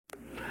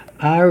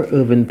R.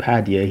 Irvin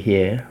Padia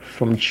here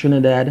from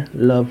Trinidad,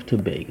 Love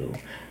Tobago.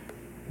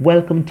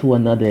 Welcome to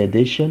another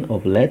edition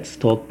of Let's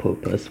Talk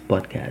Purpose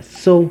podcast.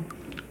 So,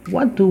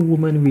 what do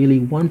women really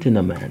want in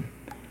a man?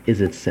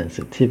 Is it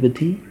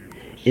sensitivity?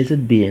 Is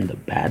it being the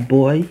bad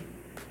boy?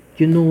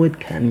 It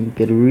can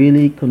get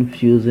really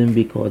confusing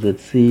because it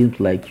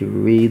seems like you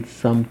read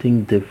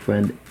something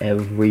different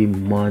every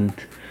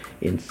month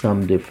in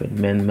some different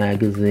men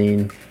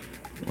magazine,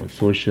 on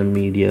social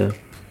media.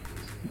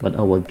 But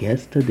our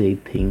guest today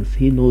thinks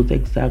he knows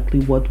exactly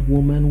what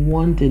women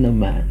want in a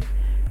man,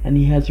 and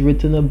he has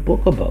written a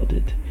book about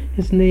it.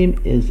 His name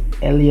is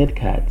Elliot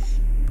Katz,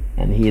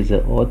 and he is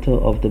the author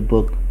of the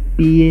book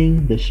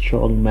Being the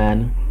Strong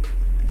Man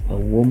a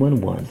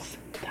Woman Wants,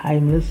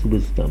 Timeless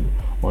Wisdom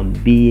on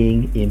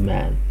Being a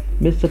Man.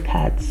 Mr.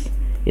 Katz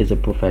is a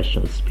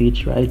professional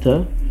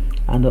speechwriter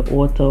and the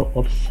author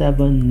of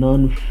 7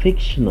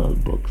 non-fictional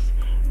books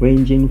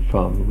ranging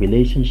from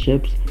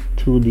relationships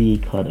to the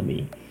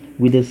economy.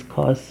 We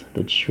discuss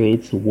the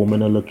traits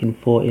women are looking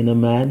for in a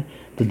man,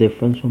 the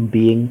difference from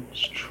being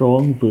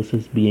strong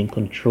versus being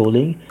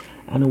controlling,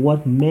 and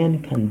what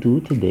men can do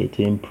today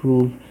to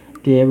improve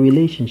their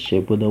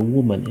relationship with a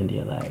woman in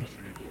their lives.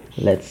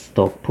 Let's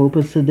talk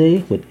purpose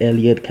today with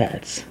Elliot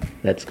Katz.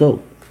 Let's go.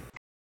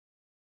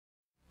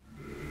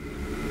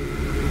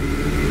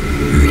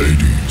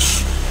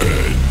 Ladies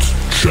and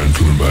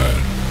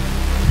gentlemen,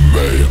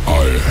 may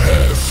I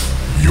have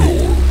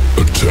your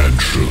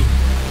attention,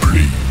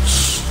 please?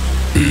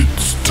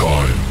 It's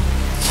time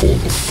for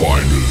the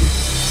final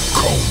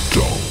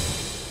countdown.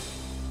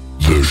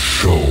 The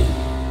show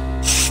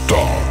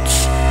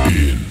starts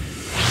in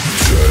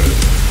 10,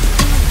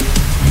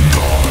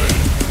 9,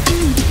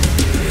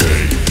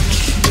 8,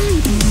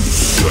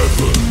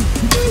 7,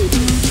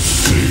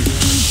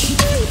 6,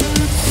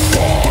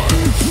 5,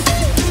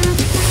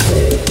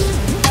 4,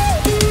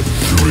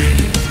 3,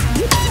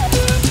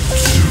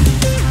 2,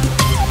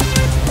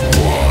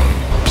 1.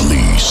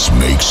 Please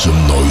make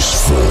some noise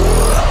for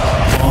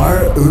R.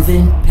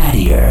 Irvin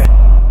Patier.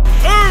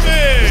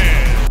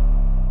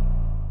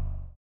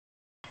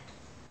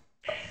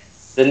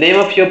 The name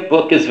of your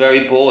book is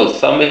very bold.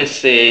 Some may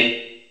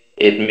say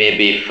it may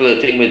be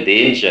flirting with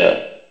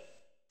danger,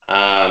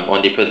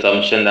 on the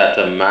presumption that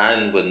a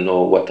man would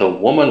know what a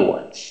woman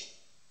wants.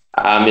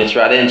 It's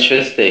rather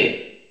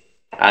interesting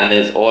and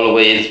is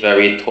always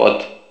very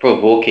thought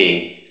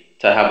provoking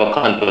to have a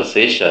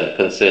conversation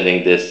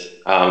concerning this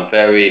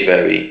very,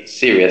 very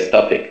serious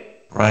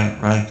topic.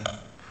 Right.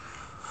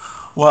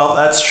 Well,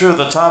 that's true.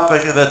 The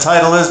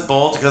title is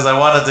bold because I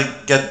wanted to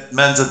get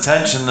men's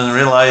attention and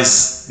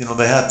realize,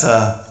 they had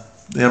to,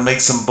 make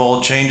some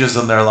bold changes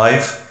in their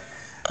life.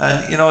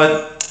 And,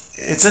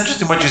 it's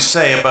interesting what you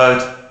say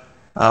about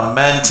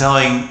men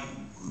telling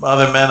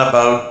other men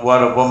about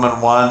what a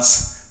woman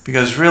wants,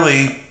 because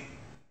really,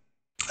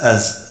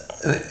 as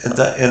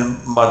in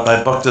what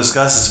my book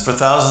discusses, for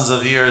thousands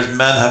of years,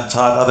 men have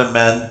taught other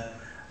men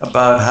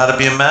about how to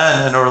be a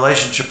man in a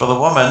relationship with a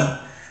woman.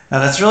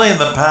 And it's really in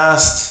the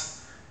past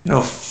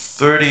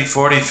 30,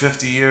 40,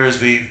 50 years,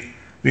 we've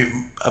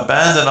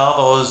abandoned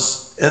all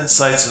those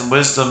insights and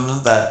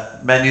wisdom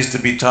that men used to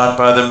be taught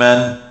by other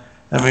men,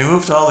 and we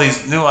moved to all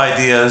these new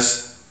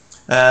ideas,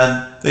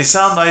 and they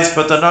sound nice,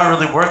 but they're not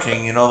really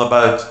working,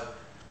 about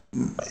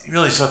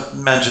really so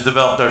men should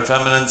develop their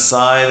feminine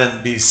side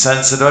and be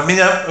sensitive. I mean,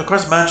 of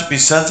course, men should be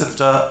sensitive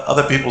to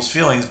other people's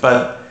feelings,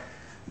 but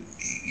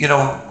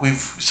we've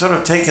sort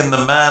of taken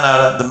the man out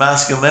of the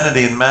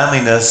masculinity and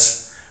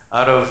manliness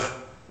out of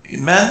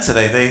men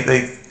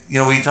today.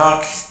 We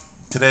talk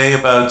today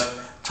about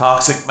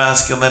toxic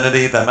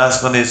masculinity, that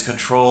masculinity is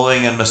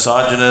controlling and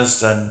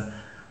misogynist and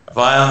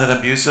violent and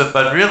abusive,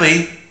 but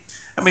really,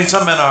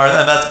 some men are,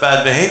 and that's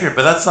bad behavior,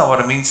 but that's not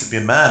what it means to be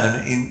a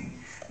man. And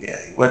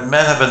what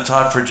men have been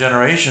taught for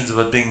generations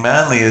about being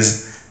manly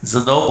is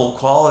the noble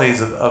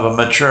qualities of a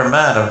mature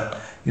man, of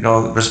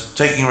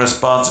taking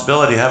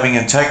responsibility, having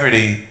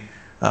integrity,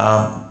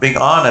 being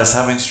honest,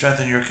 having strength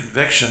in your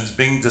convictions,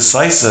 being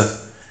decisive.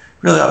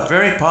 Really are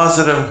very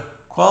positive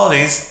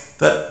qualities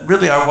that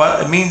really are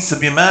what it means to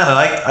be a man. And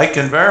I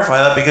can verify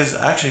that because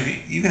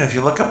actually, even if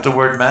you look up the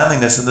word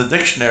manliness in the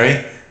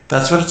dictionary,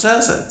 that's what it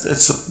says.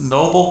 It's the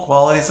noble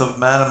qualities of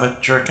man and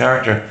mature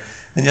character.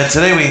 And yet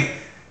today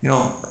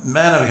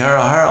men have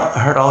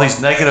heard all these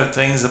negative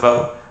things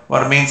about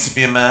what it means to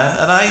be a man.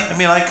 And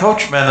I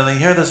coach men and they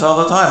hear this all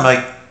the time.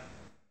 Like,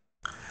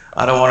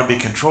 I don't want to be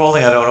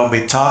controlling. I don't want to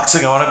be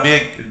toxic. I want to be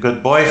a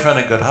good boyfriend,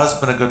 a good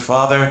husband, a good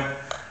father.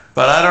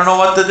 But I don't know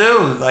what to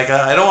do. Like,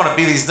 I don't want to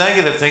be these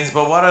negative things,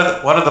 but what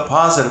are the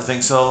positive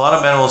things? So a lot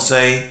of men will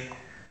say,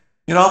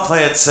 I'll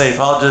play it safe.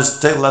 I'll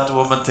just let the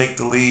woman take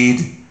the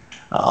lead.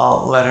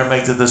 I'll let her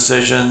make the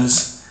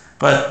decisions.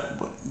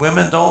 But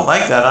women don't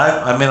like that.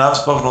 I've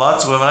spoken to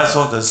lots of women. I've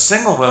spoken to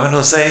single women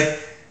who say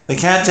they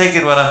can't take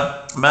it when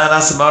a man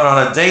asks them out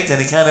on a date and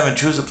he can't even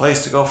choose a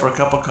place to go for a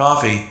cup of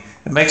coffee.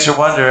 It makes her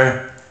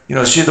wonder,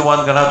 is she the one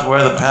going to have to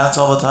wear the pants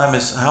all the time?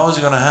 How is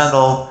he going to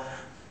handle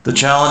the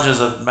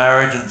challenges of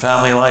marriage and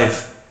family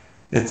life?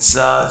 It's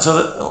sort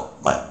of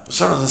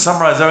to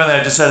summarize everything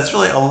I just said. It's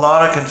really a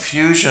lot of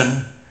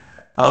confusion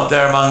out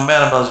there among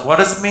men about what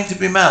does it mean to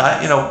be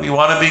men. We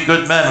want to be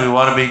good men. We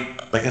want to be,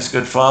 I guess,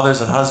 good fathers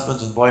and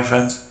husbands and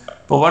boyfriends.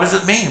 But what does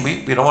it mean?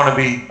 We don't want to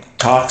be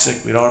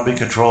toxic. We don't want to be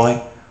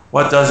controlling.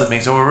 What does it mean?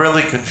 So we're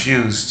really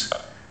confused.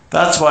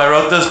 That's why I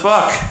wrote this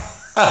book.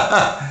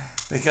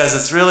 Because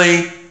it's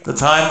really the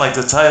time, like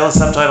the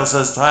subtitle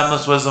says,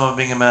 Timeless Wisdom of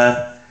Being a Man.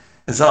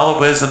 It's all the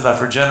wisdom that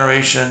for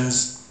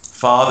generations,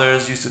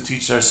 fathers used to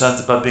teach their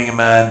sons about being a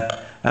man,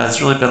 and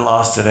it's really been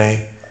lost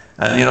today.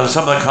 And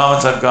some of the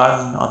comments I've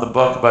gotten on the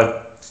book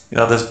about,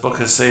 this book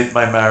has saved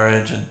my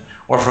marriage,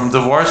 or from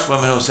divorced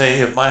women who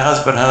say, if my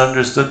husband had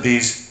understood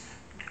these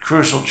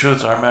crucial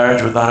truths, our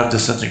marriage would not have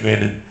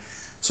disintegrated.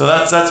 So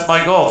that's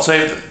my goal: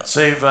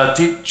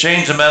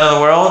 change the men of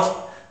the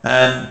world,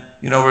 and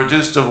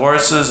reduce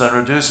divorces and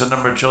reduce the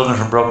number of children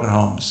from broken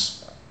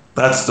homes.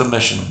 That's the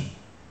mission.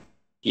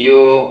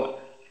 You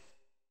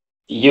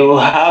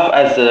have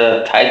as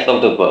the title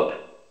of the book,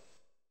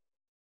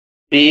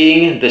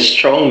 Being the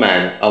Strong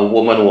Man a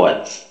Woman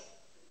Wants,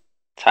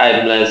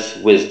 Timeless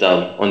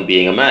Wisdom on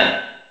Being a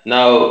Man.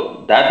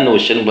 Now, that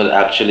notion will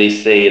actually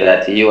say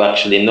that you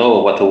actually know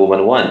what a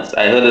woman wants.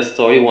 I heard a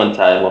story one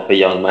time of a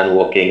young man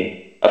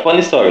a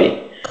funny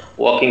story,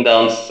 walking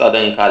down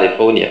Southern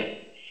California,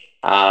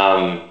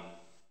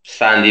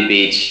 sandy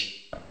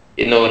beach.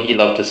 He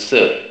loved to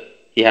surf.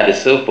 He had a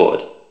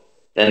surfboard.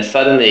 Then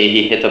suddenly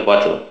he hit a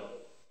bottle.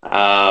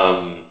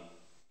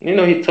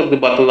 He took the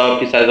bottle up,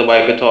 he decided to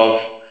wipe it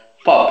off.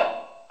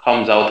 Pop,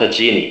 comes out a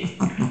genie.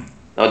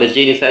 Now the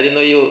genie said,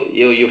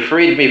 you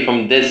freed me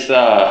from this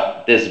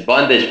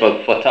bondage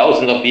for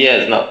thousands of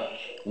years. Now,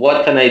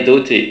 what can I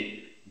do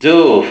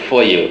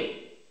for you?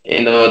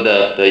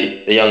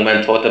 The young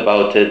man thought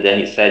about it. Then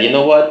he said, you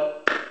know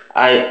what?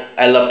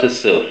 I love to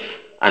surf,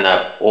 and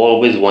I've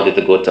always wanted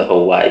to go to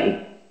Hawaii,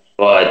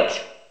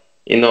 but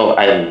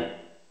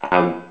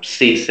I'm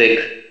seasick.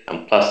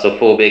 I'm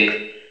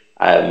claustrophobic.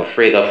 I'm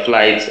afraid of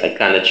flights. I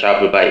cannot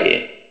travel by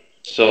air.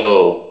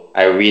 So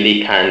I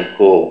really can't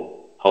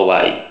go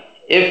Hawaii.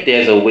 If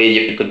there's a way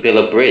you could build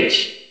a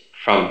bridge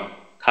from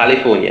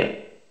California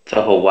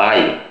to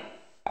Hawaii,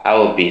 I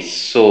would be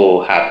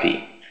so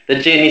happy. The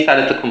genie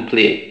started to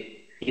complain.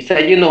 He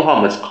said, you know how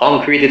much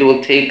concrete it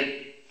will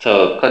take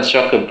to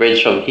construct a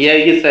bridge from here?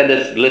 He said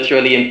it's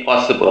literally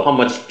impossible. How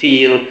much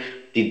steel,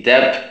 the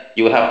depth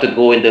you have to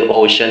go in the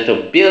ocean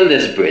to build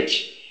this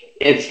bridge.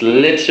 It's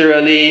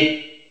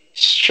literally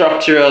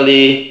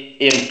structurally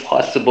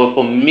impossible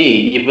for me,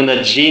 even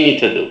a genie,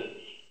 to do.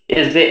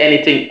 Is there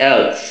anything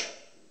else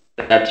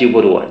that you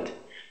would want?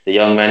 The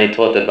young man, he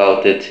thought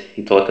about it.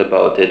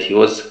 He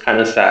was kind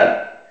of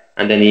sad.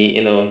 And then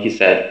he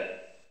said,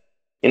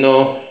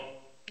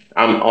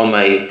 I'm on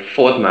my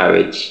fourth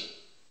marriage.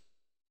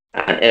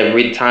 And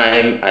every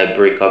time I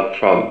break up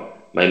from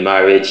my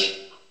marriage,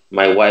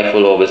 my wife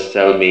will always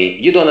tell me,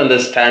 you don't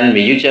understand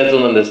me. You just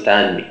don't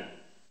understand me.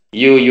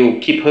 You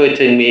keep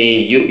hurting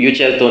me. You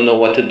just don't know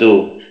what to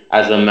do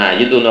as a man.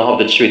 You don't know how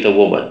to treat a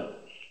woman.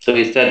 So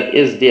he said,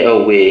 is there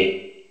a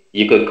way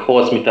you could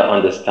cause me to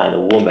understand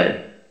a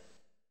woman?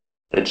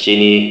 The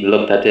genie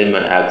looked at him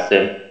and asked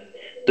him,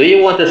 do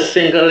you want a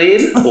single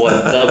in or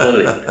a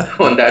double in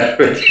on that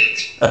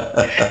bridge?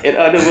 In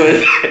other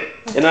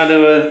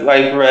words,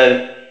 my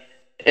friend,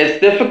 it's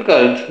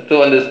difficult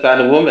to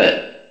understand a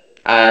woman.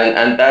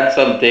 And that's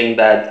something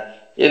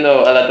that, a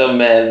lot of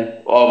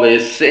men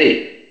always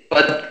say.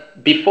 But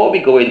before we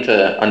go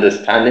into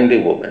understanding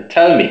the woman,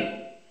 tell me,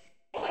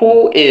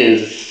 who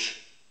is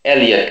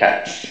Elliot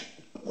Katz?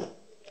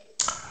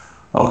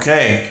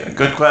 Okay,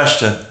 good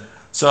question.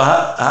 So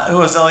who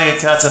was Elliot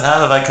Katz, and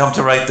how did I come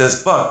to write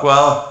this book?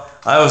 Well,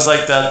 I was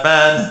like that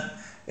man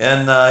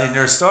in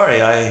your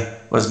story. I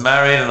was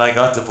married and I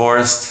got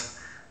divorced.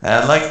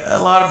 And like a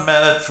lot of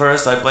men at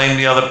first, I blamed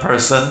the other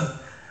person.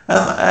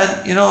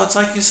 And it's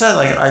like you said,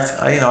 like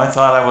I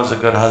thought I was a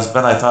good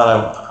husband. I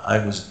thought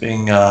I was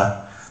being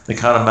the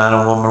kind of man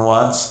a woman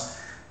wants.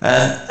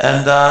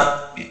 And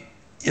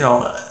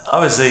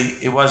obviously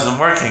it wasn't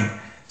working.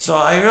 So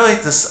I really,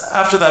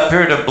 after that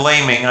period of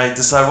blaming, I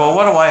decided, well,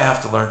 what do I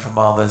have to learn from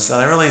all this?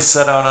 And I really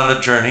set out on a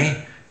journey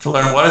to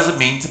learn what does it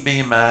mean to be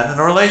a man in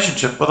a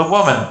relationship with a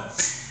woman.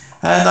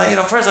 And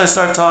first I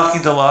started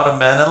talking to a lot of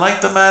men, and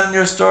like the man in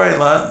your story,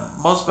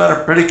 most men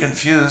are pretty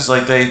confused,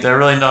 like they're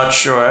really not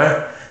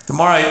sure. The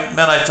more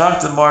men I talk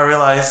to, the more I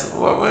realize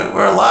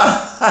we're a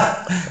lot.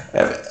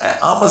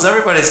 Almost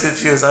everybody's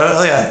confused.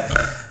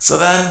 So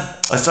then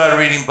I started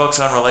reading books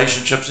on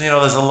relationships.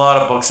 There's a lot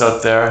of books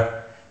out there.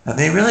 And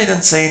they really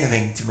didn't say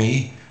anything to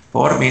me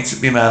about what it means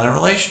to be a man in a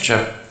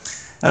relationship.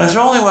 And it's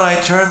only when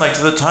I turned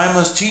to the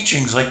timeless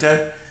teachings like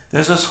that,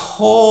 there's this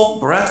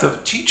whole breadth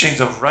of teachings,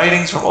 of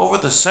writings from over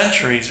the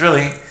centuries,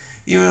 really,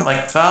 even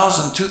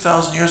 1,000,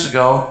 2,000 years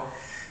ago,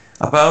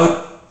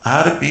 about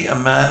how to be a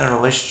man in a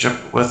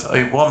relationship with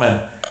a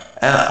woman.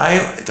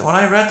 And when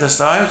I read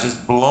this, I was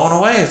just blown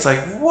away. It's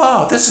like,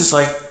 wow, this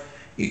might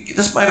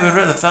have been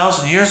written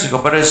 1,000 years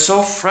ago, but it's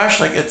so fresh.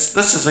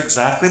 This is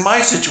exactly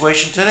my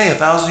situation today,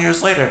 1,000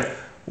 years later.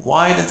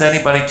 why didn't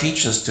anybody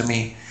teach this to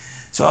me?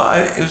 So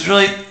it was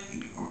really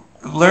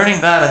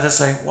learning that and just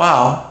saying,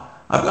 wow,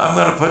 I'm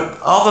going to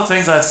put all the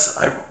things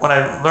when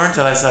I learned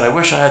it, I said, I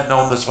wish I had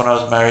known this when I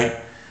was married.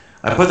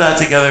 I put that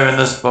together in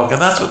this book,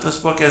 and that's what this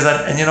book is.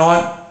 And you know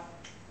what?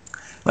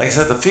 Like I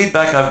said, the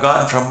feedback I've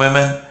gotten from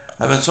women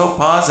have been so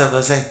positive.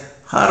 They say,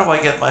 how do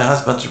I get my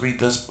husband to read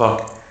this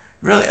book?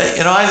 Really,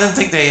 I didn't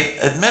think they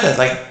admit it.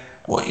 Like,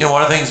 well,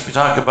 one of the things we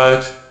talk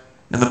about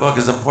in the book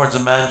is the importance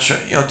of man,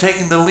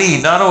 taking the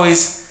lead. Not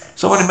always.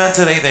 So many men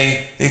today,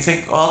 they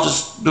think, oh, I'll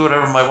just do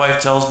whatever my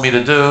wife tells me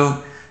to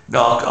do.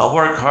 I'll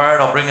work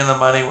hard. I'll bring in the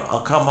money.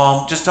 I'll come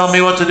home. Just tell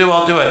me what to do.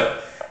 I'll do it.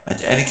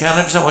 And he can't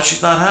understand. Well,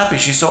 she's not happy.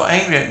 She's so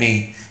angry at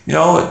me.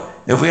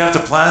 If we have to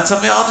plan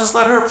something, I'll just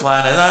let her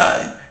plan it.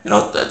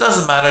 It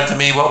doesn't matter to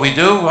me what we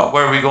do,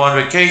 where we go on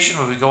vacation,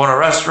 where we go in a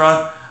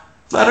restaurant.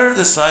 Let her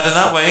decide, and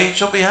that way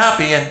she'll be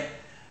happy.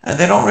 And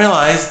they don't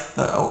realize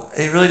that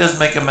it really doesn't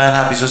make a man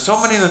happy.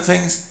 So many of the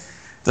things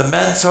the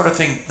men sort of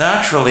think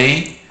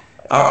naturally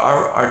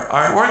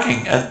aren't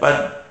working.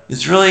 But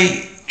it's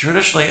really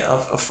traditionally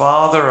a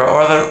father or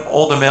other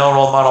older male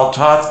role model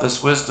taught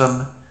this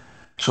wisdom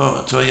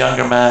to a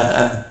younger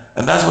man,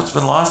 and that's what's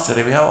been lost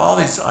today. We have all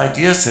these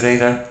ideas today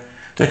that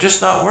they're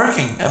just not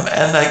working,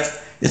 and like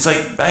it's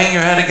like banging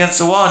your head against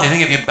the wall, and you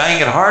think if you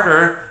bang it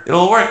harder,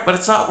 it'll work, but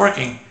it's not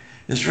working.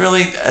 It's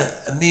really,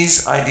 and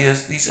these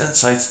ideas, these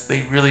insights,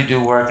 they really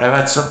do work. I've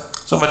had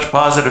so much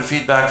positive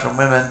feedback from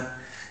women,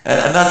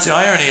 and that's the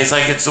irony. It's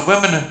like it's the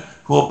women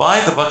who will buy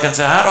the book and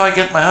say, how do I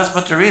get my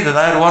husband to read it?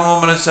 I had one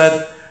woman who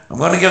said, I'm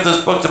going to give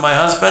this book to my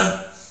husband,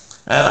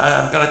 and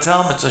I'm going to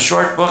tell him it's a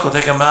short book. It'll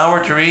take him an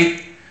hour to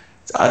read.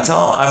 I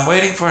tell him I'm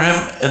waiting for him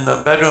in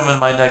the bedroom in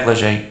my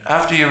negligee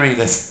after you read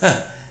it.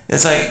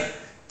 It's like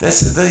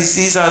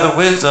these are the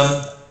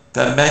wisdom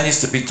that men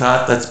used to be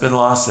taught that's been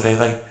lost today.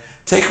 Like,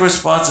 take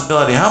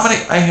responsibility.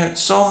 I hear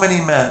so many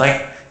men,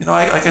 like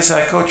I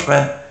said, I coach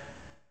men.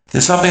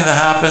 There's something that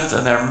happens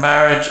in their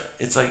marriage.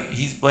 It's like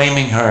he's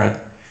blaming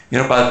her.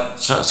 About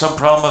some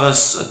problem with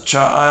a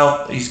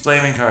child, he's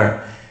blaming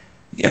her.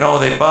 They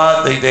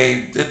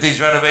did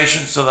these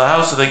renovations to the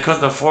house that they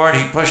couldn't afford.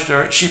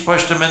 She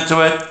pushed him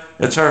into it.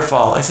 It's her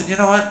fault. I said, you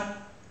know what?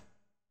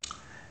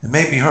 It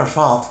may be her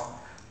fault,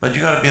 but you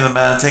got to be the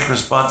man and take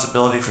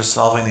responsibility for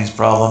solving these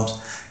problems,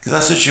 because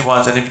that's what she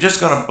wants. And if you're just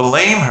going to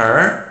blame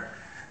her,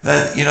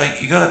 then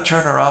you're going to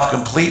turn her off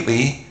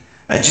completely,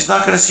 and she's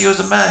not going to see you as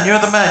a man. You're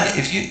the man.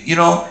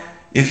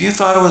 If you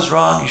thought it was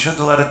wrong, you shouldn't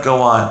have let it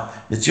go on.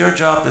 It's your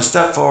job to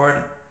step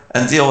forward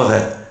and deal with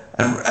it.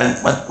 And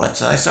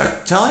once I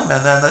start telling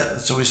men,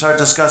 so we start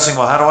discussing,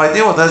 well, how do I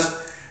deal with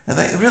this? And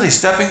then really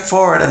stepping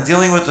forward and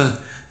dealing with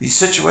these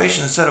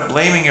situations instead of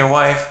blaming your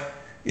wife,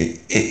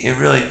 it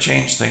really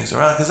changed things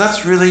around, because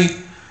that's really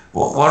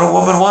what a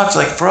woman wants.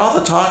 Like, for all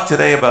the talk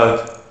today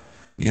about,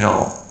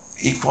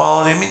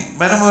 equality, I mean,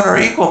 men and women are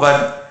equal,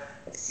 but,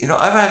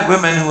 I've had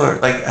women who are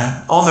like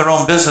own their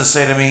own business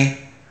say to me,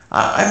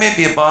 I may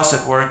be a boss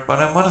at work, but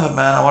I'm one of the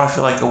men. I want to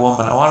feel like a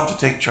woman. I want him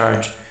to take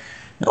charge.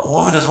 A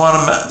woman does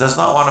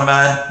not want a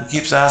man who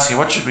keeps asking,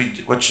 what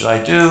should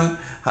I do?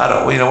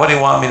 What do you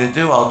want me to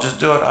do? I'll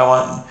just do it. I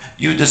want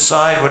you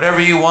decide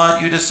whatever you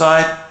want. You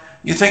decide.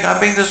 You think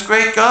I'm being this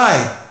great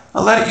guy.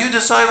 I'll let you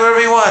decide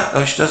whatever you want.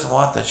 No, she doesn't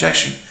want that.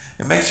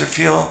 It makes her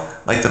feel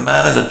like the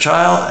man is a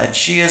child and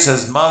she is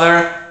his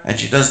mother, and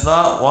she does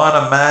not want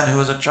a man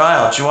who is a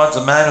child. She wants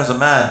a man who's a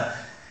man.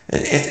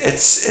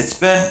 It's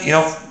been,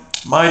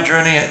 my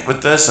journey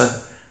with this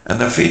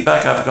and the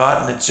feedback I've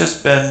gotten, it's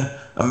just been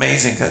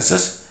amazing, because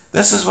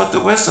this is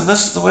the wisdom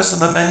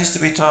that men used to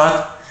be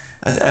taught,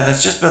 and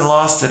it's just been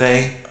lost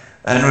today,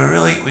 and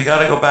we got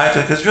to go back to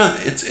it, because really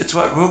it's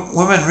what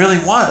women really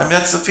want. I mean,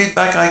 that's the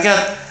feedback I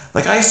get.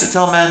 Like, I used to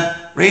tell men,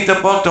 read the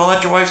book, don't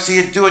let your wife see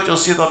it, do it, you'll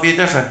see there'll be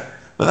different.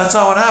 But that's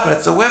not what happened.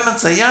 It's the women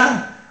say,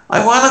 yeah,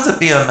 I want him to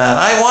be a man.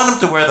 I want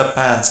him to wear the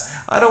pants.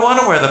 I don't want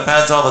to wear the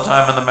pants all the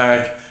time in the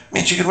marriage. I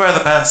mean, she could wear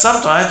the pants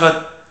sometimes,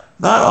 but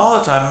not all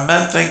the time. And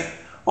men think,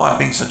 oh, I'm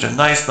being such a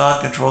nice,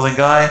 non-controlling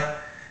guy.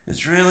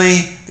 It's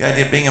really the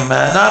idea of being a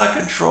man, not a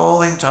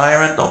controlling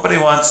tyrant. Nobody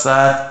wants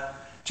that.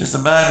 Just a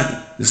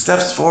man who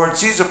steps forward,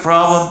 sees a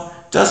problem,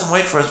 doesn't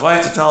wait for his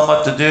wife to tell him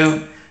what to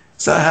do,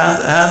 so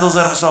handles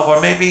it himself. Or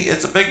maybe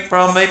it's a big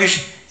problem. Maybe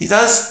he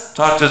does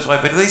talk to his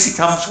wife, but at least he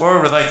comes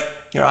forward with, like,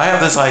 here, I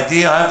have this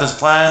idea, I have this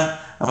plan.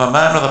 I'm a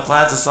man with a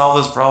plan to solve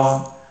this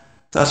problem.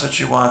 That's what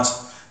she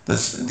wants.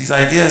 These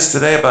ideas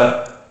today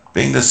about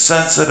being the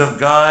sensitive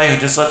guy who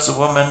just lets a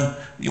woman,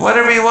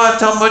 whatever you want,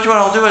 tell me what you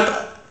want, I'll do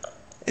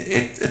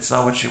it. It's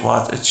not what she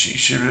wants.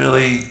 She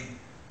really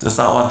does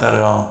not want that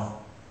at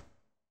all.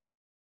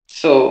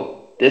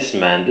 So this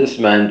man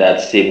that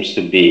seems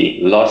to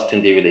be lost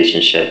in the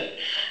relationship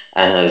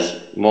and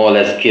has more or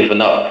less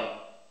given up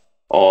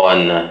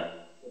on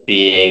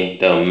being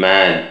the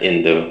man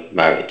in the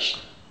marriage,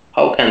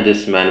 how can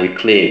this man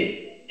reclaim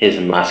his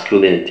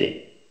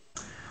masculinity?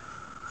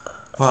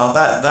 Well,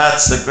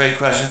 that's a great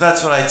question.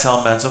 That's what I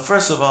tell men. So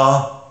first of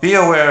all, be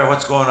aware of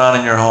what's going on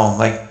in your home,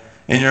 like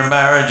in your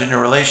marriage, in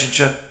your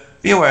relationship.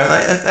 be aware.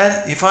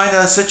 And you find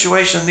a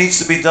situation needs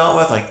to be dealt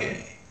with,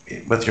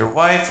 like with your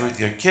wife, with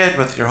your kid,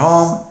 with your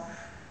home.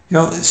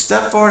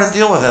 Step forward and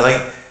deal with it.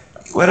 Like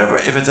whatever,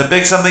 if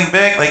it's something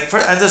big,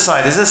 and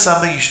decide, is this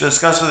something you should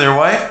discuss with your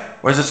wife,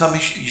 or is it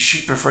something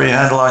you prefer you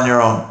handle on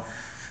your own?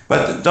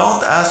 But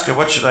don't ask her,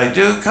 what should I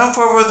do? Come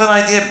forward with an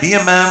idea. Be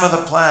a man with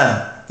a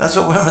plan. That's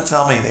what women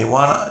tell me. They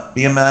want to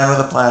be a man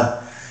with a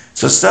plan.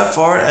 So step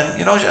forward, and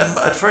and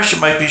at first you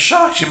might be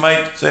shocked. You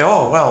might say,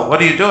 oh, well,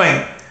 what are you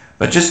doing?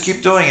 But just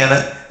keep doing it.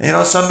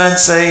 And, some men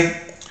say,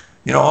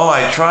 oh,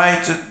 I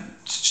tried to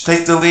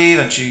take the lead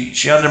and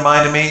she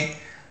undermined me.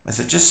 I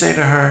said, just say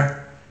to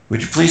her,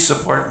 would you please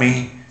support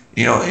me?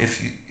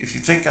 If you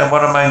think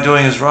what I'm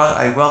doing is wrong,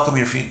 I welcome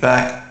your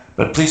feedback,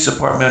 but please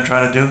support me in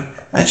trying to do.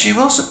 And she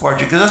will support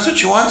you because that's what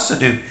she wants to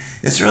do.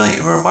 It's really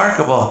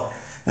remarkable.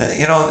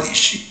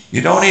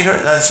 You don't need her.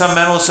 And some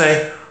men will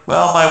say,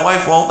 well, my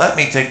wife won't let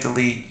me take the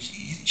lead.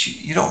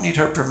 You don't need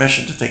her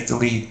permission to take the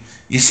lead.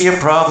 You see a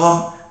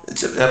problem,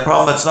 it's a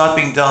problem that's not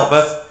being dealt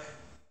with,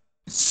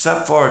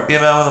 step forward, be a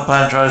man with a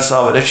plan, try to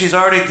solve it. If she's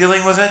already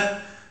dealing with it,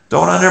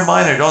 don't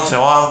undermine her. Don't say,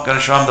 "Oh, I'm going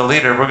to show I'm the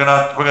leader. We're going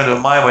to do it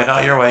my way,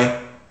 not your way."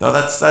 No,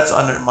 that's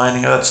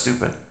undermining her. That's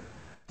stupid.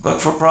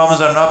 Look for problems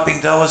that are not being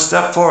dealt with.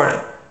 Step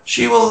forward.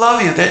 She will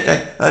love you.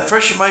 At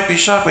first, she might be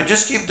shocked, but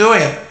just keep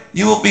doing it.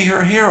 You will be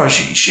her hero.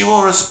 She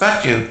will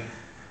respect you.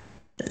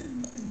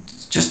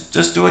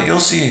 Just do it. You'll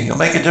see. You'll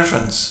make a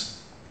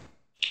difference.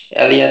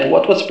 Elliot,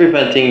 what was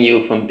preventing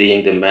you from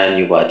being the man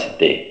you are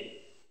today?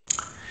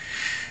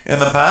 In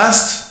the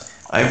past,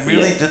 I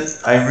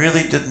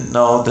really didn't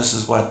know this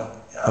is what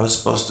I was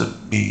supposed to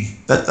be.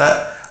 That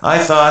I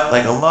thought,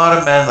 like a lot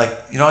of men,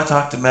 I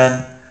talk to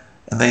men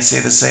and they say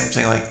the same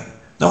thing, like,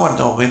 no one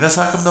told me this.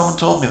 How come no one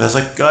told me this?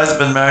 Like, guys have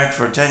been married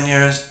for 10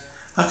 years.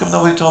 How come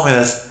nobody told me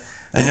this?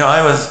 And,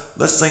 I was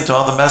listening to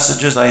all the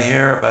messages I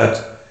hear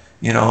about,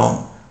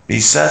 be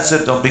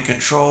sensitive, don't be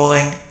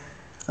controlling.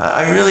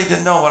 I really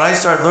didn't know. When I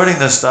started learning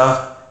this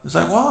stuff, it was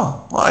like,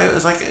 wow. Well, it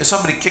was like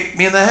somebody kicked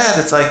me in the head.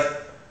 It's like,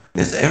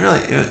 it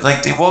was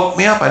like they woke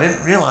me up. I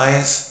didn't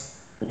realize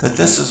that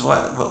this is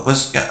what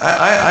was.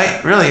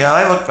 I really,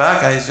 I look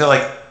back, I feel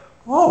like,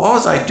 whoa, what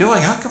was I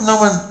doing? How come no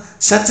one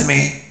said to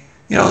me,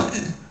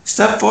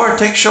 step forward,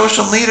 show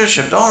some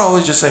leadership. Don't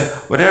always just say,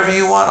 whatever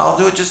you want, I'll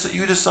do it. Just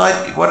you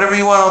decide, whatever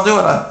you want, I'll do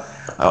it.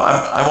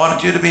 I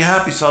wanted you to be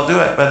happy, so I'll do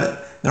it.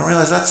 But don't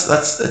realize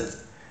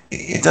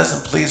it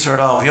doesn't please her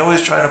at all. If you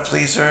always try to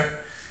please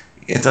her,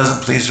 it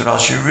doesn't please her at all.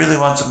 She really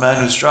wants a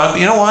man who's strong. But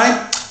you know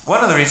why?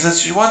 One of the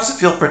reasons, she wants to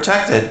feel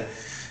protected.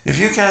 If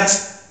you can't,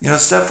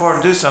 step forward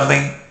and do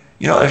something,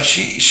 if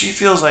she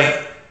feels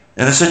like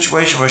in a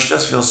situation where she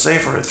doesn't feel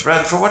safe or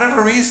threatened for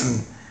whatever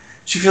reason,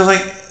 she feels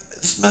like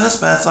this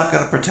man's not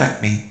going to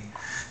protect me.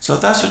 So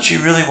that's what she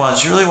really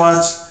wants. She really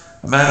wants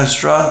a man who's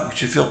strong, who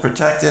should feel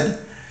protected.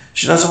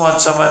 She doesn't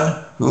want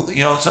someone who,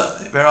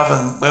 very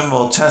often women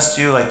will test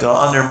you, like they'll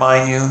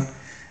undermine you,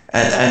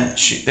 and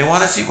they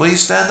want to see, will you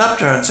stand up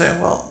to her and say,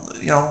 well,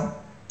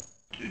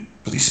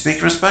 please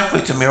speak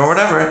respectfully to me or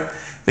whatever,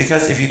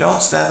 because if you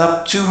don't stand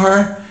up to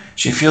her,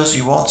 she feels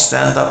you won't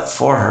stand up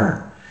for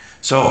her.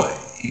 So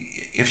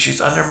if she's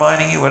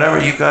undermining you,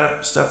 whatever, you've got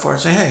to step forward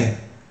and say, hey,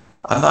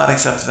 I'm not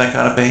accepting that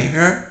kind of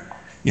behavior.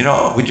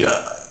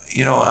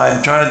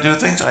 I'm trying to do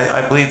things.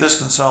 I believe this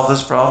can solve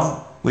this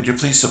problem. Would you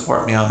please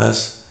support me on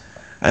this?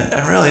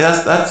 And really,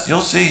 that's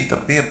you'll see,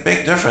 there'll be a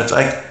big difference.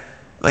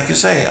 Like you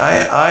say,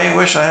 I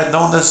wish I had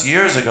known this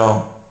years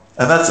ago.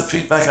 And that's the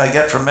feedback I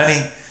get from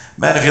many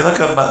men. If you look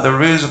at the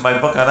reviews of my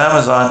book on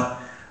Amazon,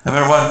 I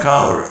remember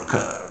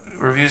one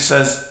review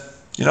says,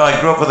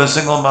 I grew up with a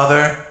single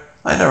mother.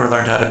 I never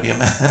learned how to be a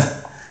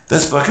man.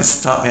 This book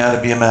has taught me how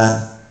to be a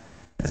man.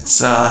 It's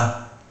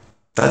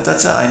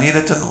that's it. I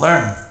needed to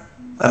learn,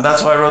 and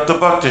that's why I wrote the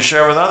book, to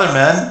share with other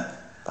men.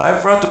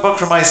 I wrote the book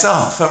for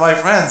myself and my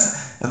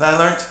friends, and I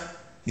learned,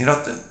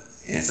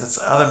 it's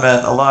other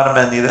men. A lot of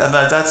men need it, and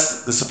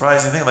that's the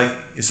surprising thing.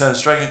 Like you said,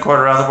 striking a chord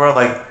around the world,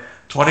 like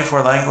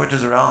 24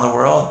 languages around the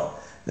world.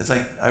 It's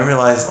like I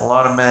realized a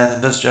lot of men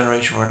in this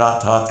generation were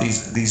not taught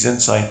these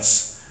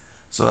insights.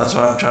 So that's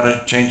why I'm trying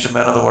to change the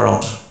men of the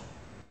world.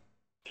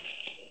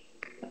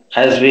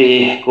 As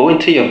we go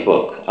into your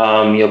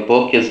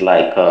book is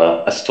like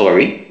a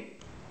story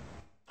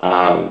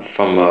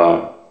from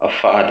a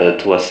father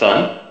to a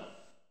son.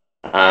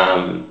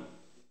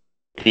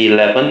 The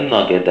 11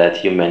 nugget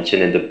that you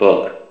mentioned in the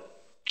book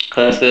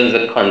concerns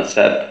a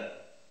concept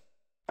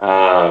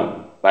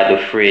by the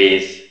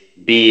phrase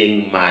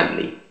being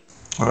manly.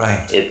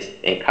 Right. It's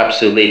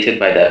encapsulated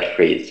by that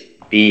phrase,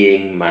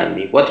 being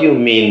manly. What do you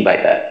mean by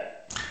that?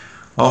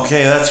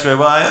 Okay, that's great.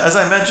 Well, as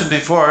I mentioned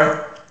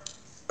before,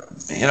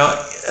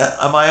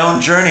 on my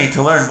own journey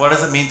to learn what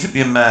does it mean to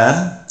be a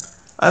man,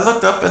 I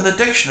looked up in the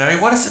dictionary,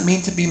 what does it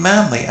mean to be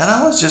manly? And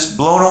I was just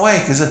blown away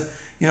because,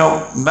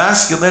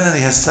 masculinity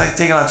has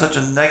taken on such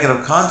a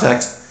negative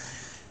context.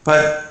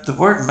 But the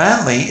word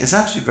manly is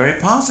actually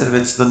very positive.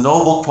 It's the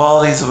noble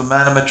qualities of a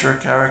man of mature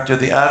character,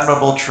 the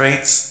admirable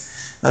traits,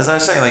 as I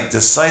was saying, like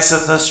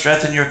decisiveness,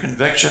 strength in your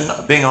conviction,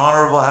 being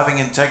honorable, having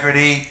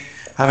integrity,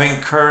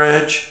 having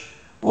courage.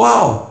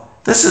 Whoa,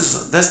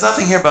 there's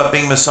nothing here about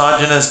being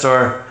misogynist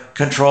or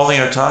controlling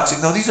or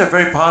toxic. No, these are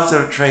very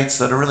positive traits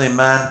that really a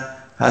man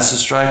has to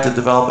strive to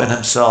develop in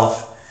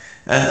himself.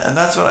 And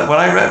that's when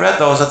I read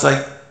those, it's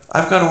like,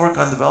 I've got to work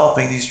on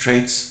developing these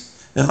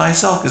traits in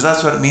myself, because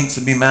that's what it means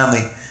to be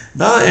manly.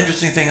 Another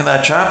interesting thing in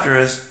that chapter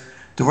is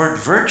the word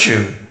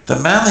virtue. The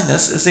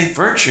manliness is a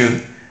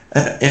virtue.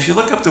 And if you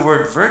look up the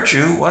word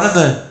virtue, one of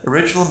the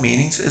original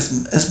meanings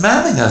is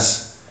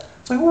manliness.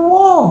 It's like,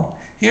 whoa.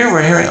 Here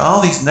we're hearing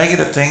all these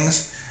negative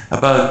things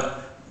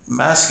about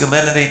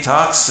masculinity,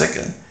 toxic.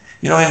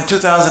 You know, in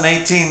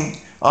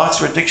 2018,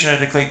 Oxford Dictionary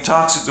declared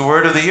toxic the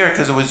word of the year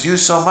because it was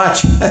used so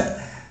much.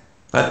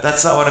 But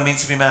that's not what it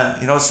means to be man.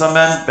 You know, some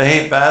men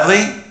behave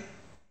badly.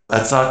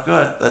 That's not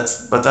good.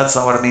 But that's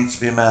not what it means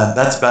to be a man.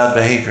 That's bad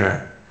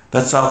behavior.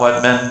 That's not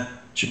what men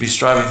should be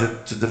striving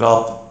to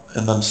develop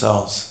in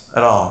themselves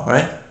at all,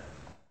 right?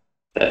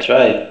 That's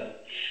right.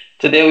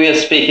 Today we are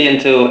speaking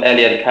to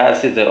Elliot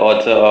Cass, the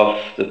author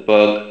of the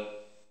book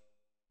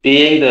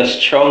Being the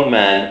Strong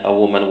Man a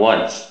Woman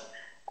Wants.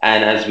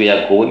 And as we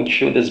are going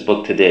through this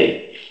book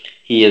today,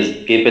 he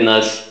has given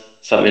us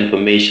some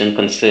information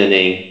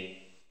concerning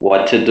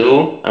what to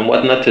do and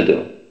what not to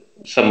do,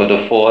 some of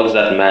the faults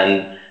that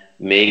men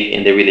make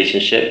in the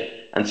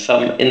relationship, and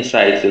some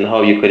insights in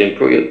how you could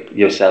improve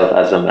yourself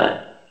as a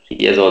man.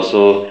 He has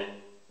also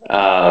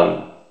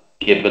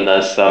given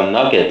us some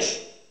nuggets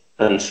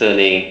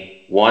concerning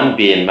one,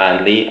 being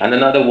manly, and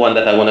another one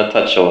that I want to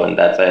touch on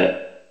that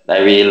I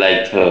really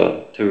like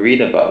to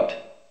read about.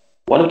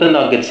 One of the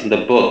nuggets in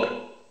the book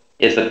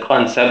is a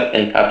concept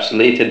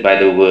encapsulated by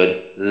the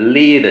word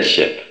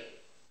leadership.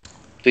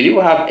 Do you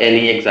have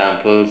any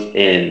examples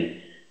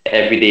in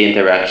everyday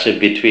interaction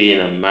between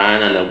a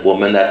man and a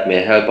woman that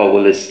may help our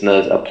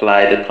listeners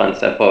apply the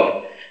concept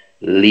of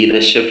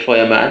leadership for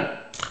a man?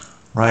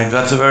 Right,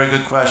 that's a very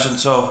good question.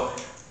 So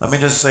let me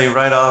just say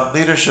right off,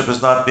 leadership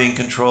is not being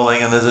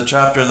controlling. And there's a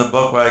chapter in the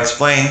book where I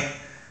explain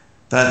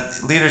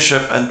that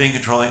leadership and being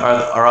controlling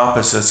are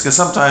opposites. Because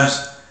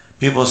sometimes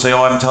people say,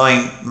 oh, I'm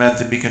telling men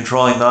to be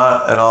controlling.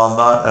 Not at all,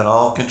 not at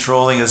all.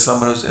 Controlling is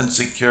someone who's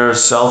insecure,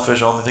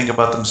 selfish, only think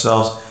about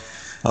themselves.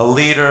 A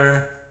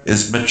leader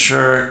is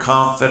mature,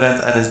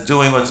 confident, and is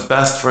doing what's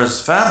best for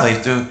his family.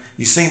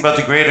 He's thinking about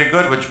the greater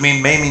good, which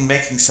may mean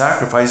making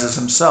sacrifices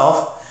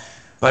himself.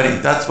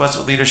 But that's what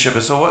leadership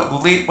is. So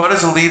what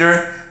is a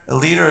leader? A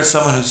leader is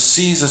someone who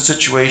sees a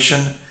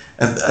situation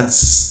and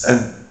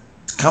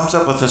comes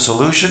up with a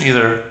solution,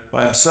 either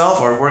by himself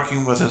or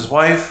working with his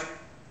wife,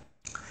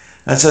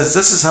 and says,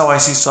 this is how I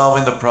see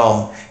solving the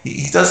problem.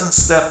 He doesn't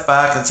step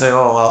back and say,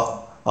 oh,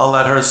 well, I'll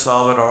let her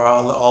solve it, or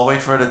I'll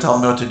wait for her to tell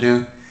me what to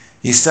do.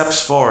 He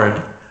steps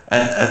forward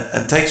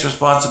and takes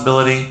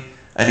responsibility,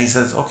 and he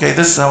says, okay,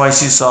 this is how I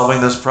see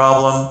solving this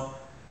problem.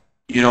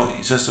 You know,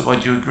 he says, well,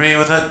 do you agree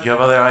with it? Do you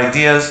have other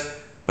ideas?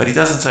 But he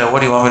doesn't say,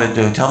 what do you want me to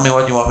do? Tell me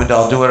what you want me to do.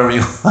 I'll do whatever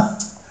you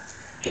want.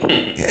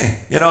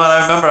 You know, and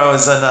I remember I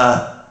was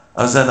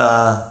in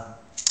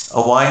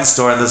a wine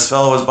store, and this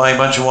fellow was buying a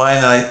bunch of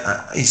wine,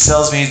 and he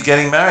tells me he's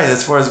getting married.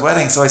 It's for his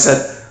wedding. So I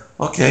said,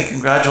 okay,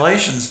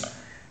 congratulations.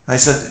 I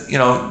said, you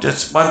know,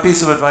 just one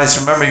piece of advice,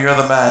 remember you're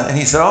the man. And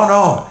he said, oh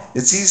no,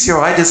 it's easier.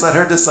 I just let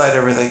her decide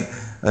everything.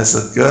 I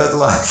said, good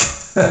luck.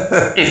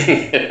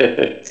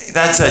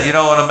 That's it. You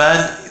know, when a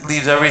man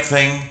leaves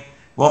everything,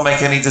 won't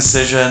make any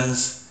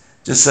decisions,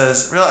 just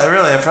says,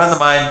 really, a friend of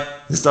mine,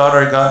 his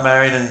daughter got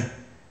married,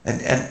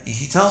 and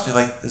he tells me,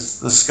 like,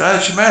 this guy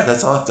that she married,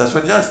 that's what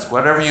he does.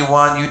 Whatever you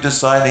want, you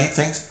decide. And he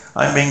thinks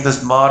I'm being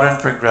this modern,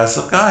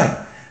 progressive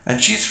guy. And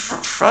she's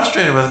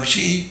frustrated with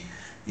him.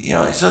 You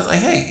know, he says, like,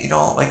 hey, you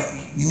know, like,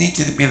 you need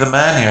to be the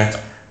man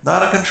here.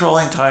 Not a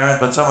controlling tyrant,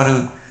 but someone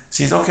who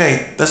sees,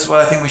 okay, this is what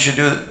I think we should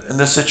do in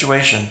this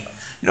situation.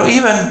 You know,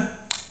 even,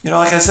 you know,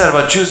 like I said,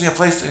 about choosing a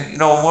place, you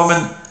know, a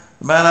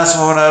man asks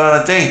a woman out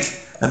on a date,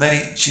 and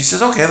then she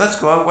says, okay, let's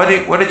go out. What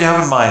did you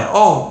have in mind?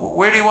 Oh,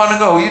 where do you want to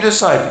go? You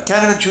decide. You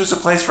can't even choose a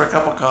place for a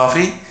cup of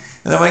coffee.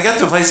 And then when you get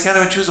to a place, you can't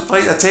even choose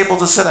a table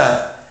to sit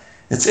at.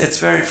 It's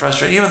very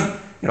frustrating. Even,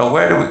 you know,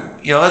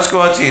 let's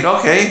go out to eat.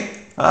 Okay.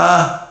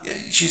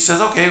 She says,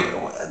 okay.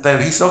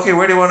 Then he says, okay,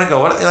 where do you want to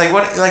go?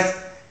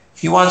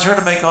 He wants her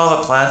to make all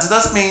the plans. It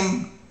doesn't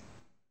mean,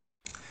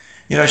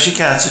 you know, she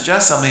can't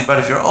suggest something, but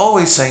if you're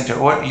always saying to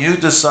her, what you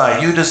decide,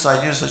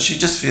 she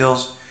just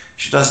feels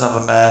she doesn't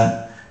have a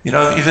man. You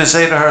know, if you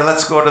say to her,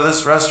 let's go to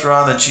this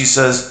restaurant, and she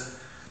says,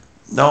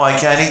 no, I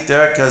can't eat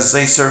there because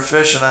they serve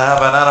fish and I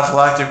have an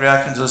anaphylactic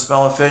reaction to the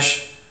smell of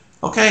fish.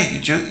 Okay,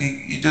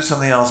 you do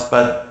something else,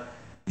 but,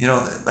 you know,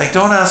 like,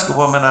 don't ask a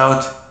woman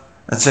out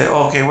and say,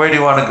 okay, where do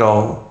you want to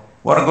go?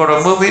 Want to go to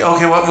a movie?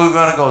 Okay, what movie do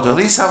you want to go to? At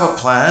least have a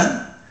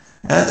plan,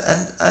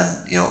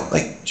 and you know,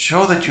 like,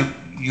 show that you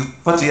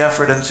put the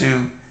effort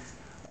into,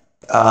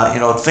 you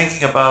know,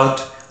 thinking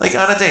about, like,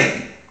 on a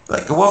date.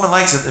 Like, a woman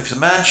likes it if the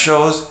man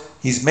shows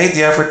he's made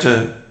the effort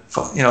to,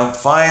 you know,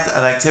 find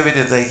an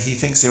activity that he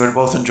thinks they would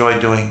both enjoy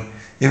doing.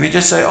 If you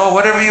just say, oh,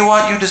 whatever you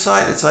want, you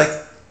decide, it's like,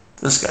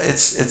 this guy,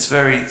 it's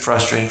very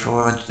frustrating for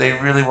women. They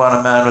really want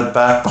a man with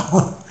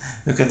backbone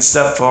who can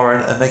step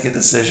forward and make a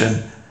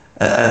decision,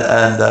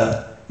 and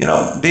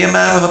be a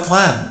man with a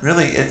plan.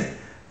 Really,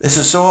 this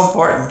is so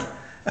important.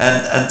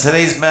 And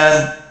today's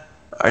men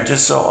are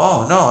just so,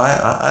 oh no,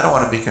 I don't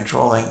want to be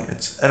controlling.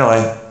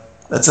 Anyway,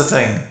 that's the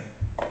thing.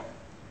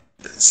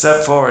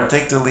 Step forward,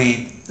 take the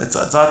lead.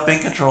 It's not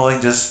being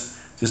controlling. Just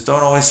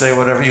don't always say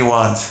whatever you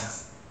want.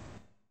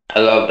 I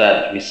love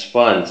that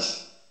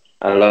response.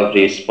 I love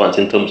the response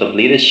in terms of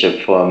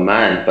leadership for a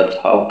man, but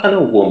how can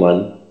a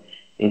woman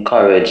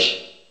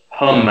encourage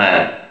her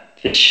man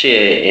to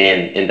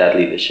share in that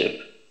leadership?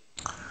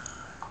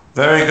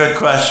 Very good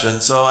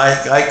question. So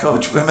I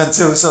coach women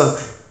too. So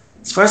the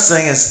first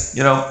thing is,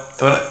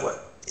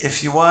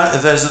 if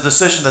there's a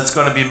decision that's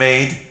going to be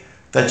made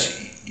that,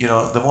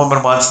 the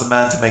woman wants the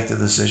man to make the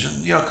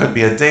decision, it could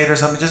be a date or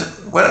something, just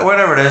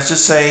whatever it is,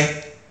 just say,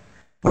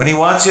 when he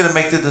wants you to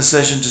make the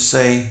decision, just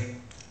say,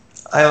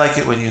 I like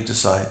it when you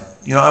decide.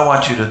 I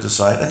want you to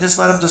decide. And just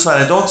let him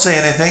decide. And don't say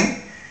anything.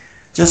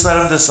 Just let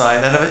him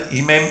decide. And if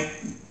he may,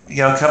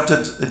 come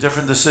to a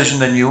different decision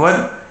than you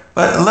would,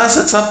 but unless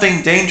it's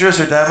something dangerous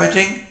or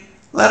damaging,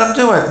 let him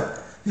do it.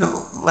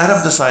 Let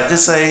him decide.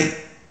 Just say,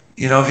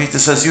 if he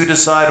just says, you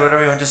decide,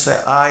 whatever you want, just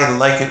say, I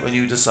like it when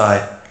you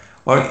decide.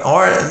 Or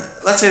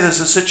let's say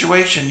there's a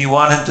situation you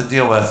want him to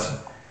deal with.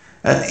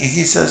 And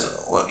he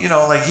says, well,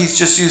 like he's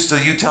just used to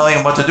you telling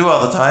him what to do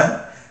all the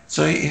time.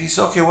 So he's,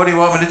 okay, what do you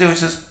want me to do? He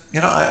says,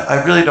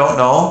 I really don't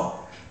know.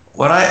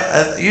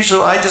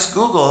 Usually I just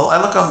I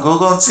look on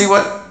Google and see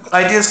what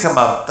ideas come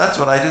up. That's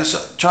what I do,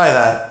 so try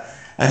that.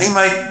 And he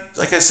might,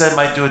 like I said,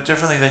 might do it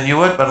differently than you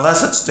would, but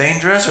unless it's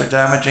dangerous or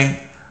damaging,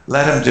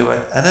 let him do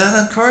it. And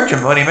then encourage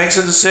him. When he makes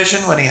a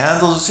decision, when he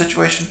handles a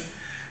situation,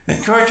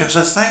 encourage him.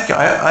 Says, thank you,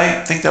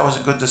 I think that was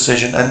a good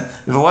decision. And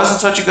if it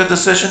wasn't such a good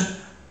decision,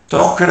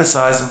 don't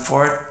criticize him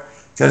for it,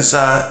 because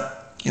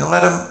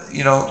let him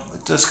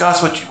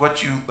discuss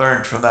what you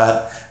learned from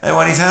that. And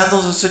when he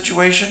handles a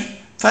situation,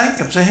 thank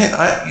him. Say, hey,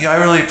 I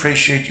really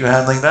appreciate you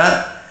handling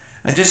that,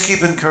 and just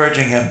keep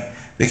encouraging him,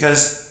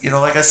 because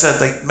like I said,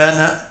 like men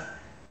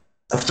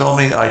have told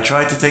me, I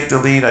tried to take the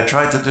lead, I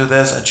tried to do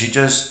this, and she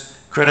just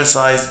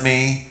criticized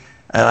me,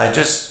 and I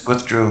just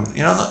withdrew. Men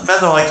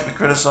don't like to be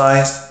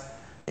criticized,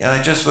 and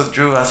I just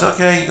withdrew. I said,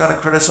 okay, you're going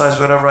to criticize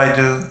whatever I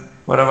do,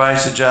 whatever I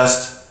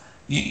suggest.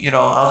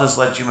 I'll just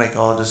let you make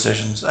all the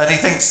decisions. And he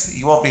thinks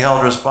he won't be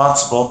held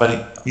responsible,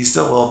 but he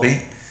still will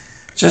be.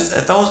 Just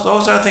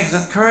those are things.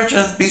 Encourage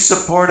him, be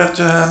supportive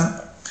to him,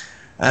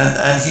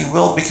 and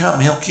he'll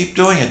keep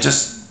doing it.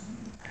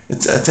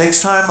 It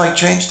takes time, like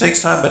change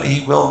takes time, but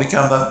he will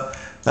become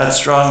that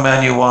strong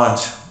man you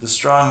want, the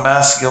strong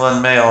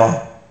masculine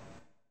male.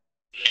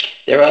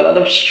 There are a lot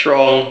of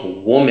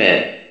strong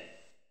women,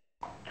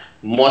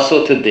 more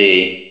so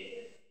today,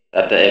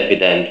 that are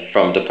evident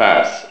from the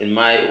past. In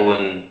my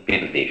own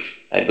belief,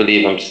 I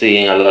believe I'm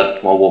seeing a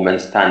lot more women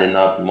standing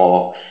up,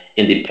 more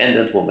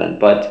independent women.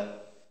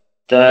 But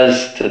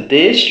does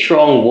today's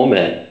strong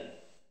woman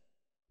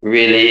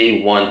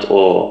really want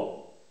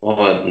or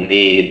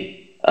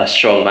need a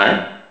strong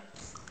man?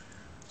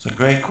 It's a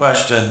great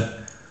question.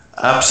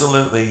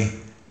 Absolutely.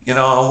 There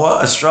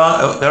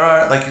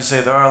are, like you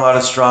say, there are a lot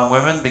of strong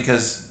women,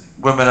 because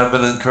women have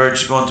been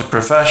encouraged to go into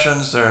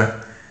professions. They're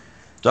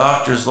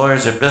doctors,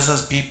 lawyers, they're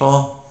business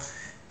people.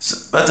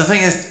 But the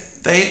thing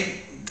is,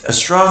 a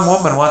strong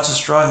woman wants a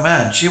strong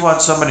man. She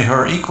wants somebody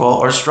her equal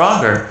or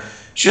stronger.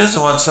 She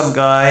doesn't want some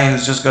guy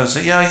who's just going to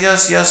say, yeah,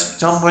 yes,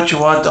 tell me what you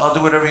want, I'll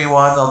do whatever you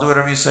want, I'll do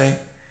whatever you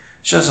say.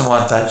 She doesn't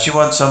want that. She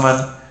wants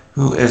someone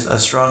who is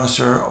as strong as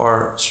her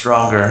or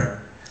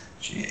stronger.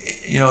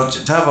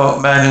 To have a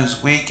man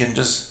who's weak and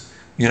just,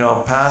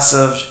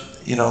 passive,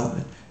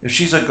 if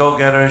she's a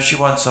go-getter, she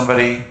wants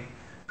somebody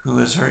who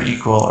is her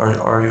equal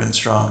or even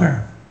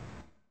stronger.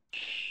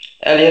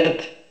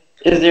 Elliot,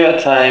 is there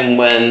a time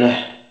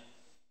when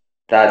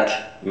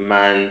that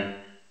man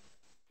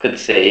could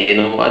say, you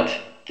know what,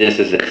 this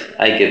is it,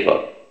 I give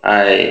up,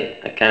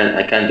 I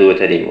can't do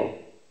it anymore?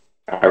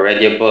 I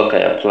read your book, I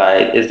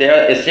applied. Is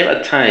there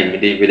a time in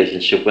the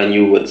relationship when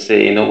you would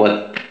say, you know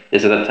what,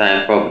 this is a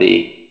time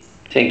probably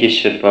think you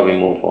should probably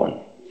move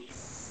on?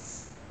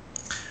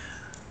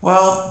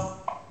 Well,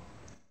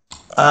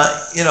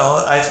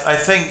 I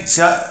think,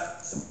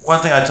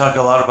 one thing I talk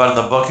a lot about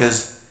in the book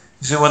is,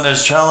 when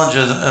there's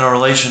challenges in a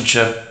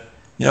relationship,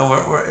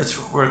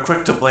 we're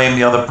quick to blame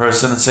the other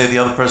person and say the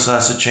other person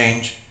has to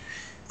change.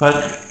 But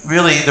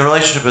really, the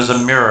relationship is a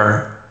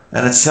mirror,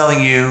 and it's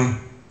telling you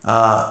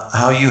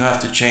how you have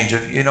to change.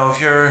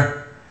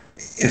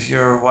 If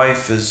your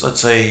wife is,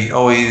 let's say,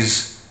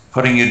 always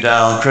putting you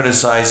down,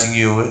 criticizing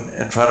you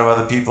in front of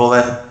other people,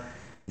 then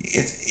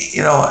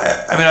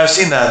I've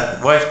seen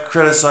that. Wife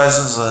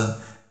criticizes and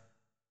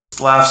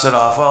laughs it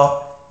off.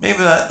 Well, maybe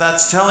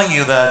that's telling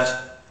you that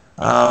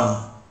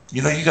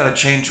you got to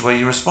change the way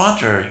you respond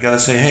to her. You got to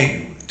say,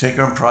 hey, take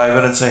her in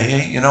private and say,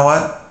 hey, you know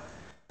what?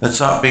 That's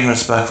not being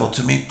respectful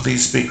to me.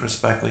 Please speak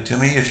respectfully to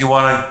me. If you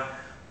want to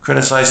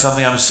criticize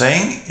something I'm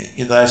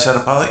saying that I said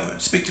in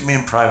public, speak to me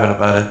in private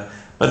about it.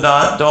 but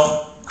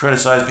don't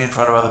criticize me in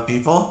front of other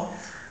people.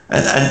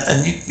 And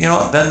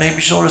then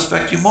maybe she'll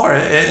respect you more.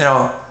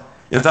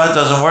 If that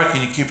doesn't work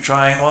and you keep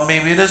trying, well,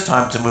 maybe it is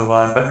time to move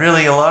on. But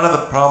really, a lot of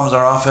the problems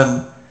are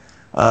often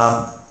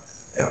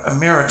a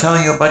mirror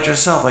telling you about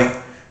yourself, like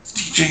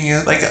teaching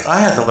you. Like I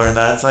had to learn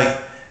that. It's like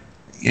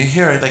you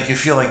hear it, like you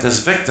feel like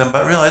this victim,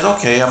 but realize,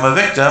 okay, I'm a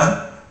victim,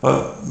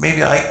 but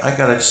maybe I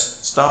gotta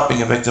stop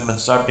being a victim and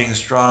start being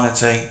strong and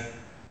saying,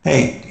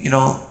 hey,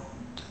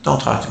 don't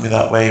talk to me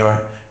that way,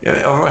 or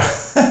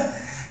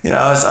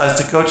I was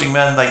to coaching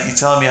men, like he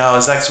telling me how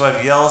his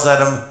ex-wife yells at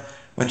him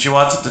when she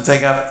wants him to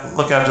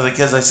look after the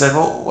kids. I said,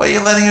 well, why are you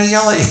letting her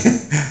yell at you?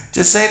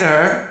 Just say to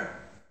her,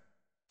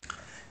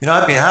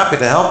 I'd be happy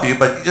to help you,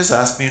 but you just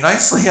ask me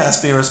nicely,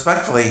 ask me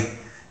respectfully.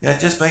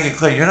 Just make it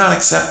clear you're not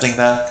accepting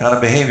that kind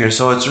of behavior.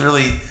 So it's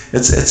really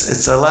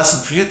it's a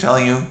lesson for you,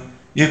 telling you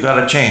you've got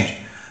to change.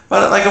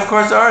 But like, of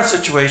course, there are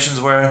situations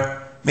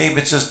where maybe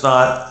it's just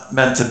not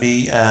meant to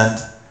be, and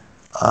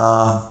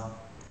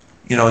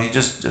you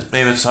just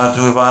maybe it's time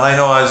to move on. I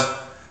know I was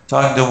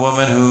talking to a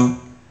woman who,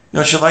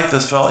 she liked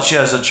this fella. She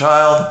has a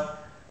child,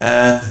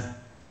 and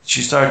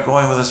she started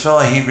going with this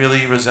fella. He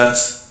really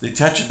resents the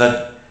attention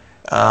that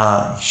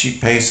she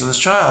pays to this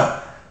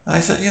child. And I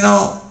said,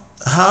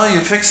 how do you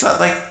fix that?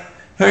 Like,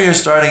 here you're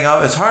starting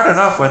out. It's hard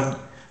enough when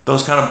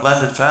those kind of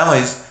blended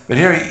families, but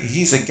here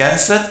he's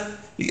against it.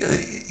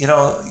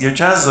 Your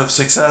chances of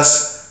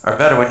success are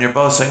better when you're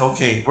both saying,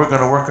 okay, we're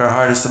going to work our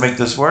hardest to make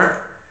this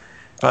work.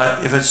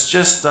 But if it's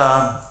just,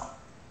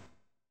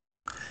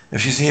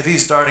 if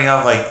he's starting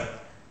out like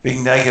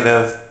being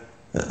negative,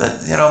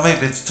 that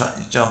maybe it's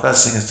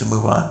best thing is to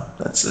move on.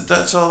 That's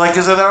so. Like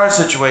I said, there are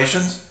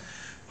situations,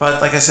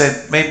 but like I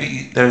said,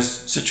 maybe there's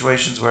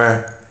situations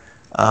where,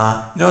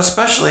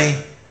 especially,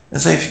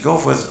 let's say if you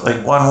go with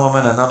like one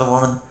woman, another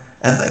woman,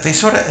 and they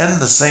sort of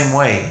end the same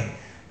way,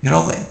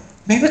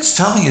 maybe it's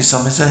telling you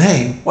something. Say,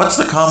 hey, what's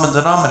the common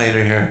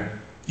denominator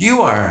here?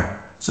 You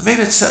are. So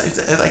maybe it's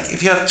like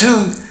if you have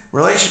two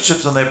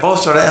relationships and they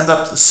both sort of end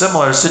up in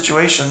similar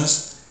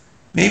situations,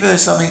 maybe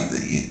there's something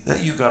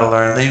that you've got to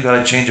learn, that you've got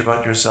to change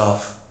about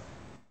yourself.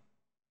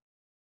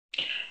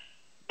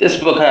 This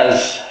book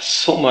has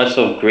so much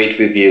of great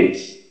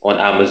reviews on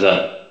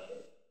Amazon.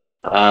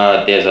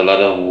 There's a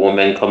lot of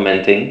women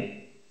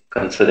commenting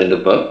concerning the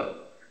book,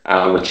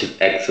 which is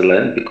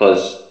excellent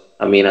because,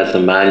 as a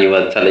man, you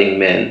are telling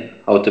men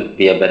how to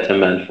be a better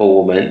man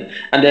for women.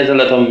 And there's a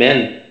lot of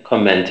men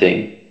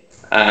commenting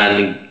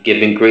and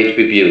giving great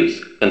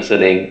reviews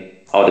concerning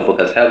how the book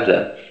has helped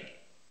them.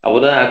 I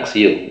want to ask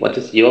you, what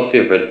is your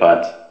favorite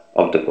part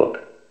of the book?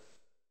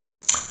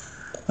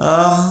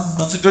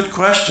 That's a good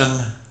question.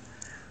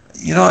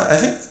 I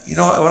think,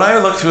 when I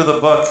look through the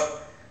book,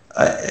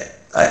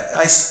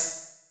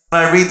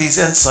 when I read these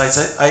insights,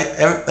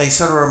 they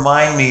sort of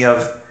remind me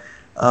of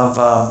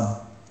I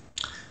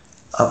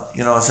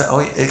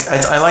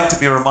like to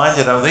be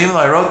reminded of, even though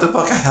I wrote the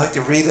book, I like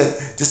to read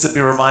it just to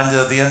be reminded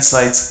of the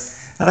insights.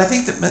 And I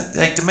think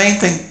that the main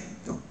thing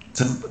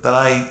that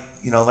I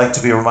like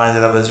to be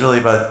reminded of is really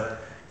about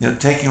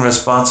taking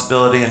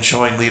responsibility and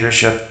showing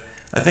leadership.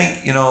 I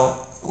think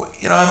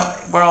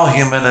we're all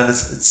human, and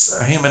it's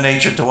our human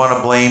nature to want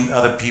to blame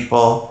other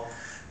people.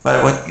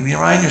 But when you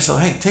remind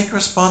yourself, hey, take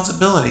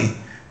responsibility.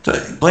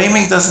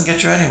 Blaming doesn't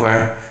get you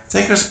anywhere.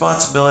 Take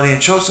responsibility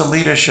and show some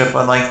leadership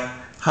on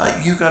how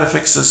you got to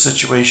fix this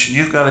situation.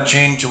 You've got to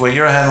change the way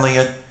you're handling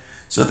it,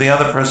 so the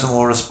other person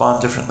will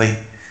respond differently.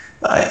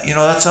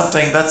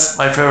 That's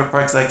my favorite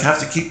part, because I have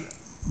to keep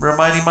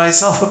reminding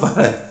myself about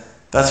it.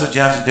 That's what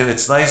you have to do.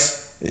 It's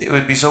nice. It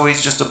would be so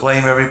easy just to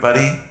blame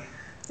everybody.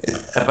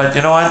 But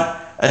you know what?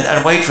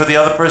 And wait for the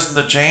other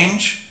person to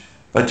change.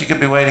 But you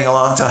could be waiting a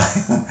long time,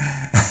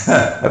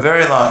 a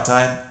very long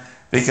time,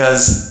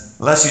 because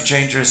unless you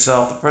change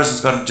yourself, the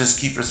person's going to just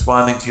keep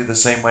responding to you the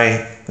same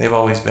way they've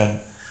always been.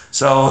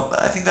 So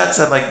I think that's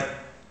it,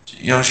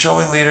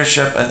 showing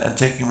leadership and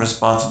taking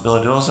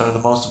responsibility. Those are the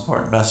most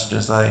important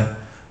messages that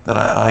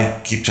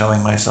I keep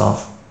telling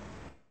myself.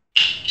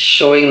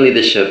 Showing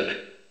leadership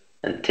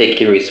and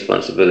taking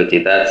responsibility.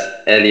 That's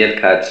Elliot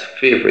Katz's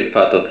favorite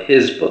part of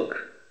his book.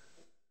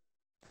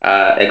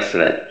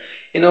 Excellent.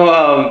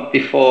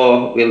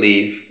 Before we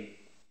leave,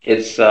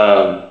 it's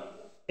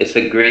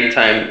a great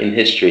time in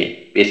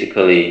history.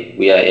 Basically,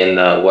 we are in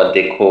what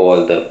they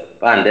call the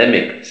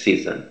pandemic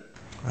season.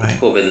 Right.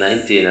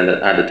 COVID-19, and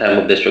at the time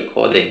of this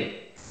recording,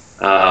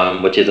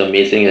 which is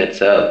amazing in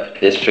itself,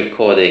 this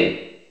recording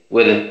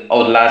will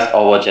outlast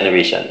our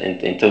generation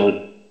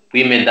until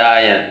we may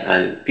die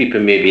and people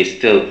may be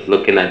still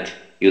looking at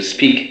you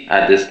speak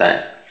at this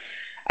time.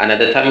 And at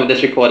the time of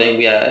this recording,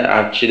 we are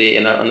actually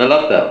on a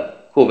lockdown,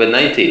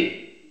 COVID-19.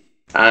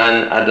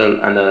 And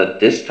at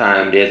this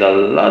time, there's a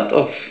lot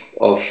of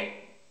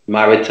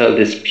marital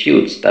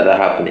disputes that are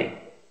happening,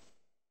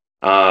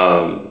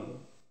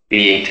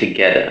 being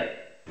together.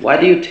 Why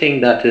do you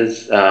think that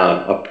is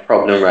a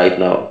problem right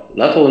now?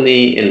 Not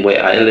only in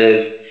where I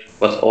live,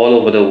 but all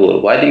over the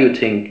world. Why do you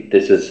think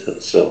this is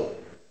so?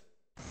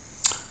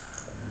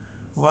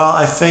 Well,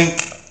 I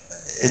think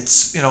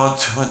it's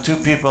when two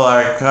people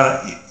are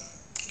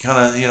kind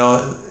of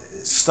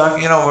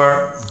stuck.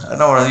 Where I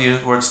don't want to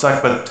use the word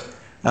stuck, but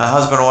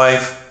husband and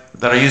wife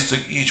that are used to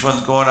each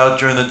one's going out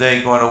during the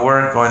day, going to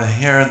work, going to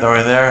here,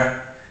 going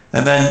there,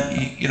 and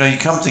then you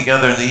come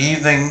together in the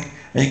evening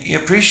and you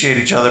appreciate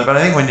each other. But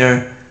I think when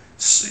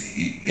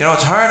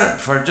it's hard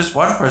for just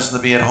one person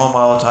to be at home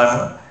all the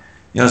time,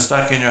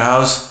 stuck in your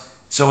house.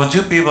 So when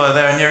two people are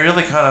there and you're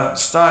really kind of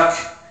stuck,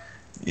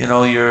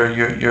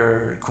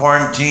 you're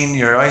quarantined,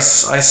 you're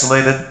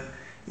isolated.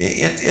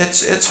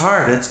 It's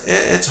hard.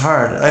 It's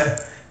hard.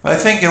 I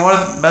think one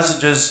of the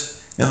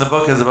messages in the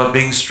book is about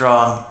being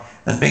strong,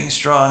 and being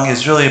strong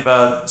is really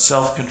about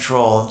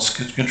self-control. It's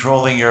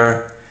controlling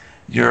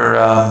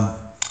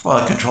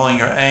controlling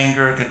your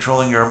anger,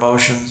 controlling your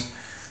emotions.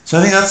 So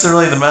I think that's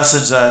really the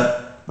message that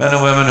men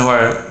and women who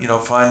are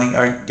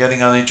are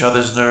getting on each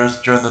other's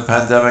nerves during the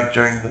pandemic,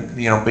 during the,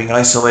 being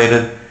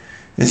isolated.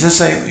 It's just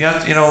saying we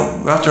have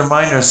to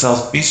remind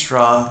ourselves, be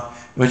strong,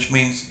 which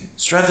means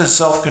strength is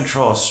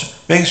self-control.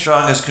 Being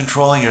strong is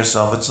controlling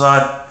yourself. It's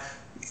not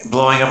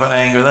blowing up in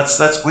anger.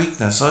 That's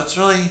weakness. So it's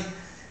really,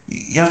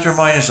 you have to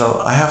remind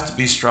yourself, I have to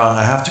be strong.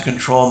 I have to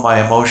control my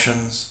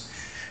emotions,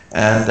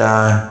 and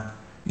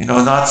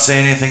not say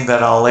anything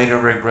that I'll later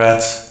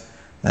regret.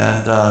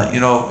 And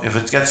if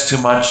it gets too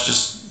much,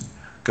 just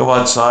go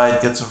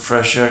outside, get some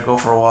fresh air, go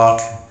for a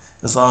walk.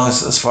 As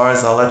far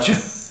as I'll let you.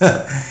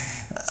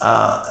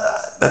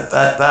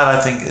 That I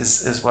think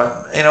is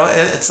what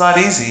it's not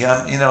easy.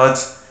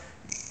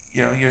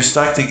 You're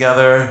stuck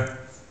together.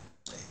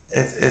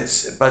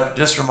 But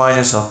just remind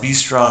yourself, be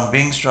strong.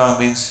 Being strong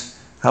means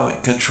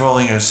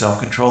controlling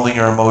yourself, controlling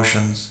your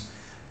emotions,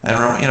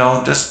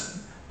 and just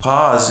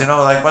pause.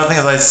 Like one of the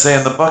things I say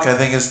in the book, I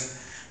think is,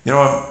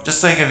 just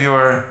think if you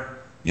were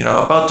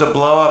about to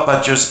blow up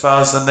at your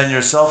spouse and then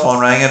your cell phone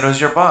rang and it was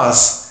your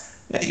boss.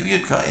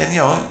 You'd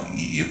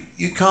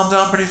calm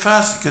down pretty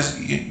fast because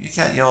you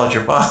can't yell at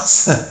your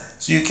boss.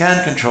 So you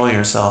can control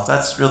yourself.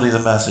 That's really the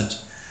message.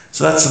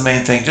 So that's the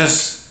main thing.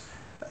 Just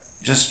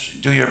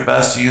do your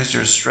best to use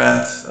your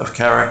strength of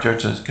character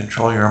to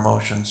control your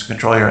emotions,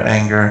 control your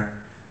anger.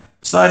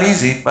 It's not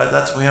easy, but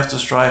that's what we have to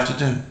strive to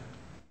do.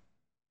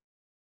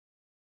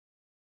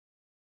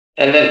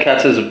 Elliot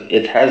Katz,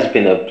 it has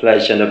been a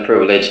pleasure and a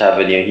privilege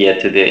having you here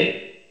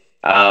today.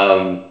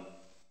 Final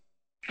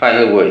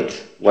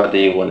words. What do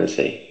you want to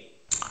say?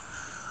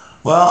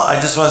 Well, I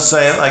just want to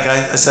say, like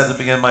I said at the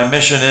beginning, my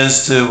mission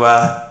is to,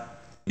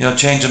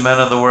 change the men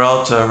of the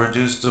world, to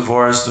reduce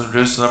divorce, to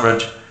reduce the number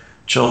of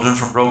children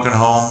from broken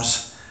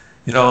homes.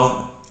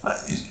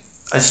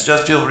 I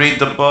suggest people read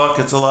the book.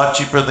 It's a lot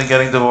cheaper than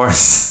getting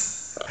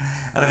divorced.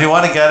 And if you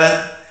want to get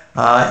it,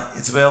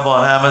 it's available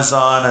on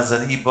Amazon as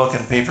an ebook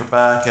and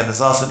paperback, and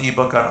it's also an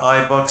ebook on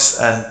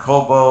iBooks and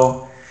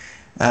Kobo.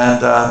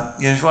 And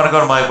if you want to go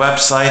to my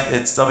website,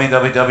 it's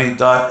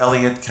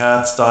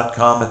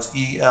www.elliotkatz.com. It's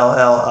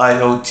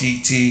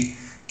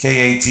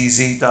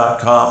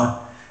ELLIOTTKATZ.com.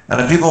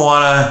 And if people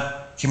want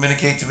to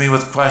communicate to me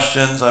with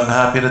questions, I'm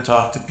happy to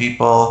talk to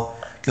people,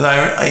 because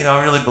I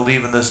really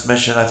believe in this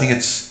mission. I think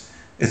it's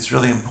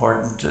really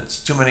important. It's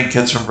too many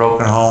kids from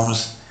broken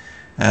homes,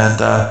 and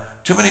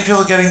too many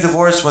people getting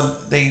divorced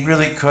when they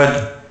really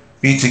could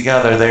be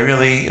together.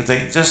 If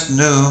they just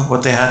knew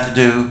what they had to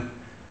do,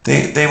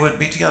 they would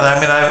be together. I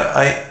mean,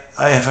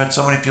 I have had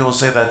so many people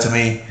say that to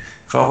me.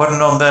 If I would have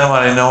known then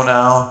what I know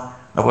now,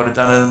 I would have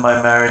done it in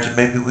my marriage, and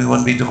maybe we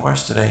wouldn't be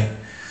divorced today.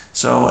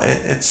 So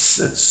that's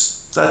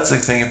the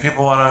thing. If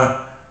people want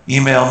to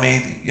email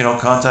me,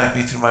 contact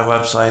me through my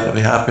website, I'll be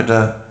happy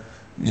to,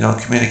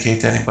 communicate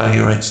to anybody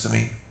who writes to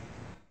me.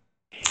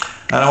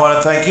 And I want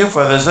to thank you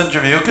for this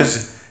interview,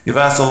 because you've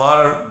asked a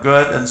lot of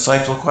good,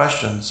 insightful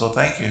questions. So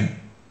thank you.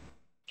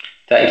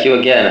 Thank you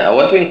again. I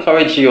want to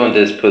encourage you on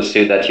this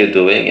pursuit that you're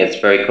doing. It's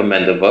very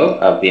commendable.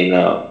 I've been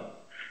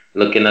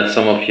looking at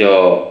some of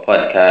your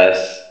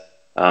podcasts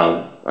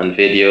and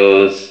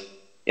videos.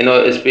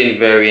 It's been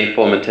very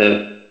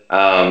informative.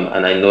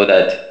 And I know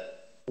that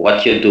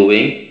what you're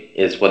doing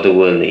is what the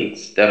world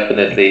needs.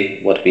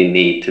 Definitely what we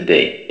need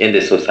today in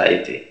the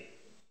society.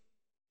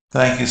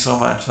 Thank you so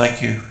much.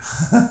 Thank you.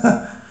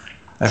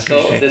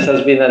 So this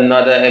has been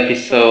another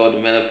episode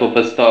of Men of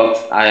Purpose Talks.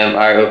 I am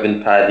R.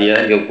 Irvin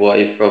Padilla, your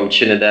boy from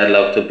Trinidad,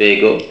 Love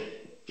Tobago.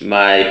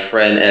 My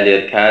friend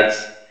Elliot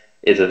Katz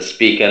is a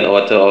speaker and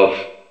author of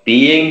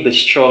Being the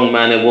Strong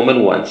Man a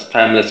Woman Wants,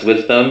 Timeless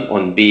Wisdom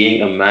on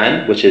Being a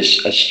Man, which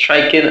is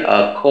striking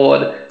a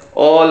chord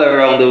all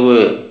around the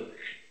world.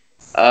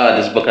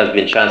 This book has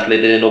been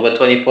translated in over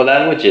 24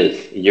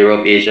 languages: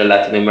 Europe, Asia,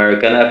 Latin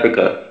America, and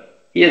Africa.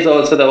 He is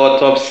also the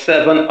author of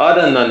 7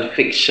 other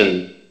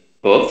non-fiction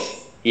books.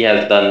 He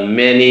has done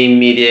many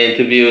media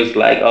interviews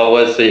like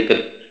ours, so you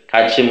could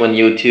catch him on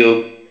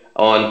YouTube,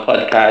 on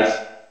podcasts.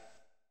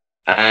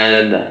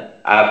 And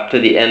after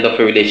the end of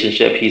a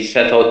relationship, he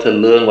set out to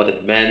learn what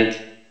it meant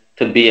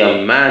to be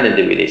a man in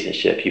the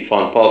relationship. He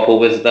found powerful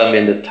wisdom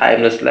in the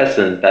timeless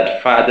lessons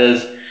that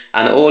fathers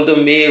and older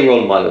male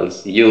role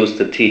models use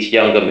to teach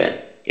younger men.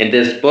 In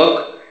this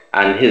book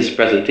and his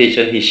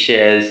presentation, he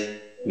shares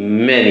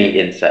many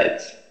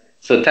insights.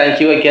 So thank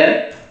you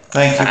again.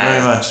 Thank you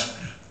very much.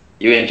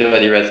 You enjoy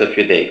the rest of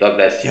your day. God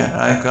bless you.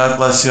 Yeah, God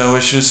bless you. I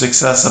wish you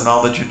success in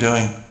all that you're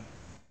doing.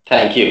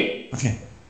 Thank you. Okay.